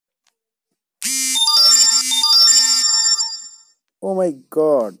ও মাই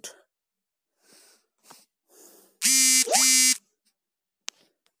god,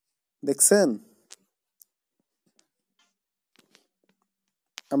 দেখছেন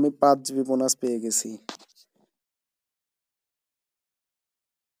আমি 5 GB bonus পেয়ে গেছি।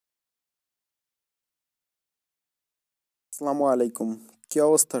 আসসালামু আলাইকুম, কি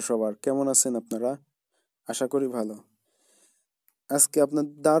অবস্থা সবার, কেমন আছেন আপনারা? আশা করি ভালো। আজকে আপনার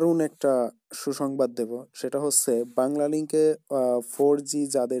দারুণ একটা সুসংবাদ দেব, সেটা হচ্ছে বাংলালিংকে 4G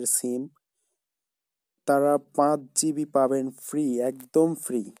যাদের সিম তারা 5 GB পাবেন ফ্রি, একদম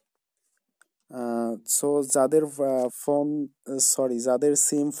ফ্রি। সো যাদের ফোন যাদের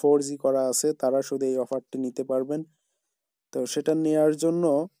সিম 4G করা আছে তারা শুধু এই অফারটি নিতে পারবেন। তো সেটা নেওয়ার জন্য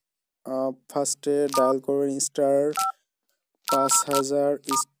ফার্স্টে ডায়াল করবেন *5000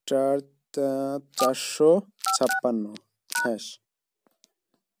 *456# হ্যাশ।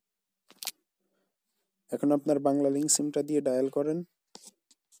 এখন আপনার বাংলালিংক সিমটা দিয়ে ডায়াল করেন,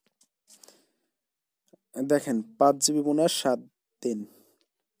 দেখেন 5 GB বোনাস 7 দিন।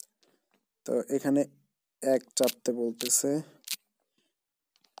 তো এখানে এক চাপতে বলতেছে,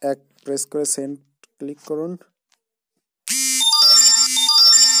 এক প্রেস করে সেন্ড ক্লিক করুন।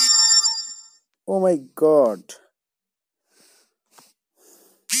 ও মাই গড,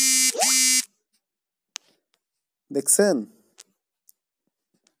 দেখছেন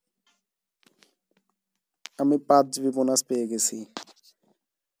আমি 5 GB বোনাস পেয়ে গেছি।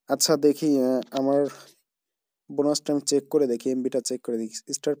 আচ্ছা দেখি আমার বোনাসটা আমি চেক করে দেখি, এমবিটা চেক করে দেখি।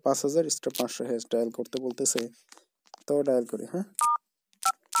 *5000 *500# ডায়াল করতে বলতেছে, তো ডায়াল করি। হ্যাঁ,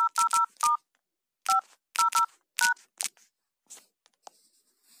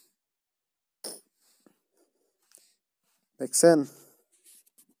 দেখছেন?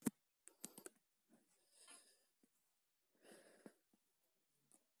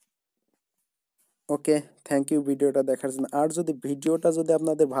 ওকে, থ্যাংক ইউ ভিডিওটা দেখার জন্য। আর যদি ভিডিওটা যদি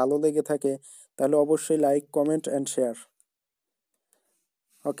আপনাদের ভালো লেগে থাকে তাহলে অবশ্যই like, comment and share.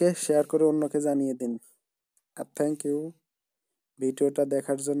 Okay, share করে অন্যকে জানিয়ে দিন। আর থ্যাংক ইউ ভিডিওটা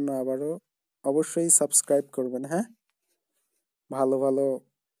দেখার জন্য। আবারও অবশ্যই সাবস্ক্রাইব করবেন, হ্যাঁ, ভালো ভালো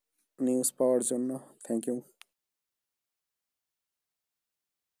নিউজ পাওয়ার জন্য। Thank you.